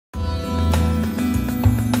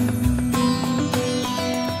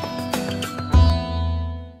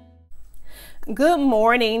Good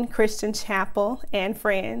morning, Christian Chapel and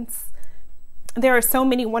friends. There are so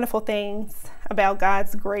many wonderful things about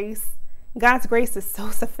God's grace. God's grace is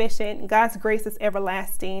so sufficient. God's grace is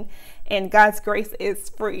everlasting, and God's grace is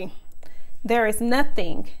free. There is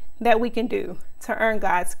nothing that we can do to earn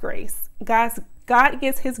God's grace. God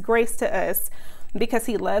gives his grace to us because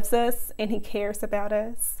he loves us and he cares about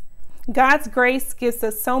us. God's grace gives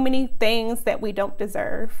us so many things that we don't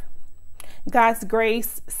deserve. God's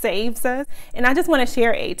grace saves us. And I just want to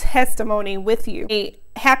share a testimony with you. I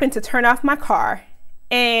happened to turn off my car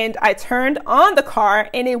and I turned on the car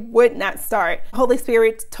and it would not start. Holy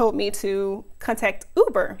Spirit told me to contact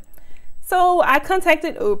Uber. So I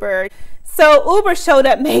contacted Uber. So Uber showed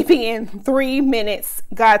up maybe in 3 minutes,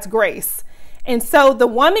 God's grace. And so the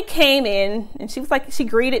woman came in and she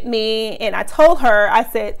greeted me, and I told her, I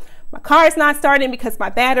said, my car is not starting because my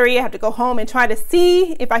battery, I have to go home and try to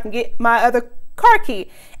see if I can get my other car key.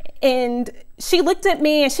 And she looked at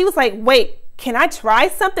me and she was like, wait, can I try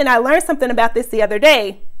something? I learned something about this the other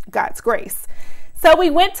day, God's grace. So we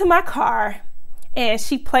went to my car and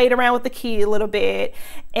she played around with the key a little bit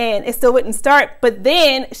and it still wouldn't start. But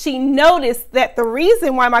then she noticed that the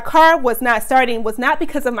reason why my car was not starting was not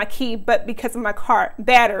because of my key, but because of my car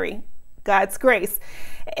battery, God's grace.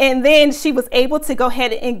 And then she was able to go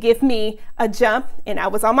ahead and give me a jump and I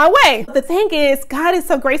was on my way. The thing is, God is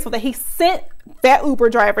so graceful that he sent that Uber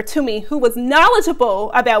driver to me who was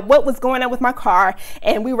knowledgeable about what was going on with my car,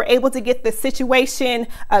 and we were able to get the situation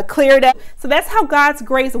cleared up. So that's how God's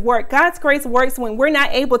grace works. God's grace works when we're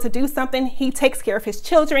not able to do something. He takes care of his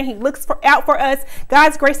children. He looks out for us.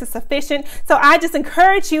 God's grace is sufficient. So I just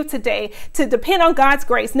encourage you today to depend on God's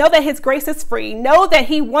grace. Know that his grace is free. Know that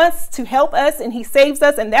he wants to help us and he saves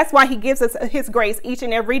us, and that's why he gives us his grace each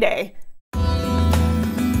and every day.